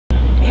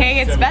Hey,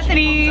 it's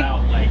Bethany.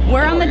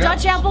 We're on the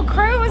Dutch Apple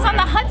cruise on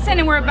the Hudson,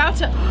 and we're about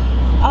to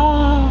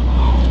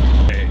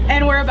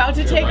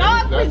take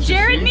off with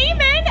Jerrod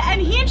Niemann,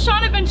 and he and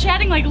Sean have been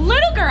chatting like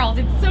little girls.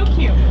 It's so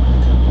cute.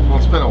 Well,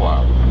 it's been a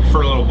while.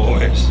 For little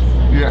boys.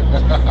 Yeah.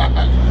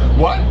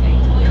 What?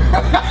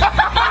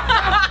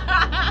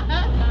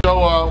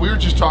 So we were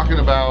just talking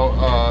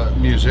about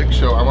music.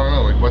 So I want to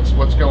know, like,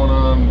 what's going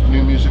on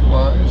new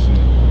music-wise?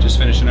 Just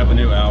finishing up a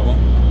new album,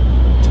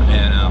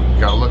 and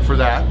gotta look for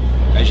that.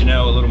 As you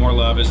know, A Little More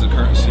Love is the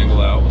current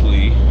single out with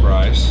Lee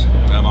Bryce.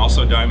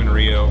 Also Diamond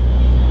Rio.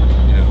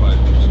 You know, I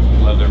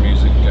love their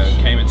music.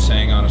 Came and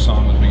sang on a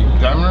song with me.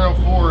 Diamond Rio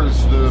 4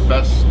 is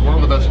one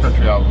of the best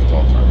country albums of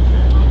all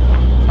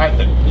time, I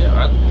think.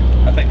 Yeah,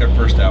 I think their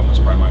first album is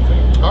probably my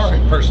favorite. All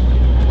right. Personally.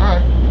 All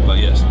right. But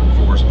yes,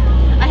 4's.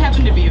 I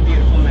happen to be a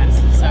beautiful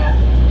mess, so.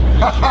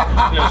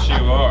 Yes,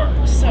 you are.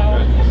 So.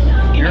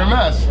 You're a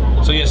mess.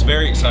 So yes,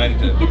 very excited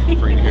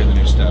for you to hear the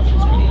new stuff.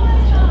 It's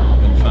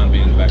been fun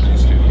being back in the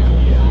studio.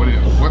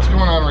 What's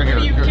going on right here?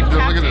 Look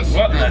at this.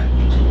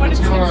 What's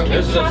going on?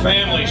 This is a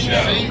family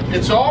show. See,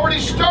 it's already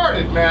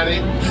started,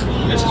 Maddie.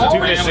 This is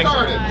already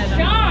started.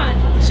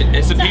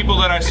 It's the people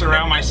that I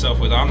surround myself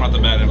with. I'm not the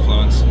bad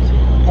influence.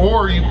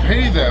 Or you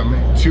pay them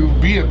to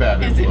be a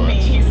bad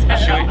influence. Is it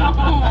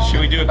me? Should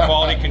we do a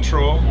quality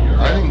control?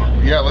 I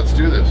think, yeah, let's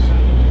do this.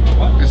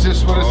 What is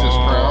this Crown?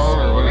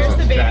 Or what is Where's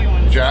this? the baby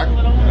one? Jack?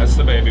 That's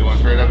the baby one.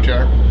 Straight up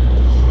Jack?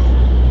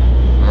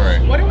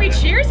 Alright. What are we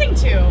cheersing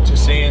to? To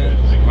seeing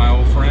my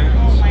old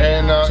friends.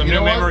 And some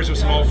new memories with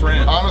some old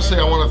friends. Honestly,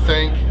 I want to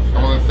thank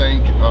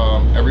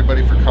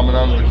everybody for coming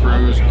on the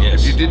cruise.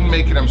 Yes. If you didn't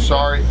make it, I'm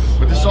sorry,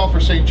 but this is all for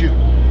St. Jude.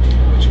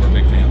 Which we're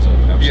big fans of.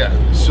 Absolutely.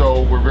 Yeah,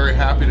 so we're very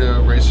happy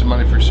to raise some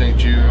money for St.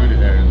 Jude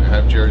and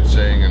have Jerrod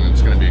sing, and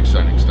it's going to be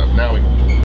exciting stuff. Now we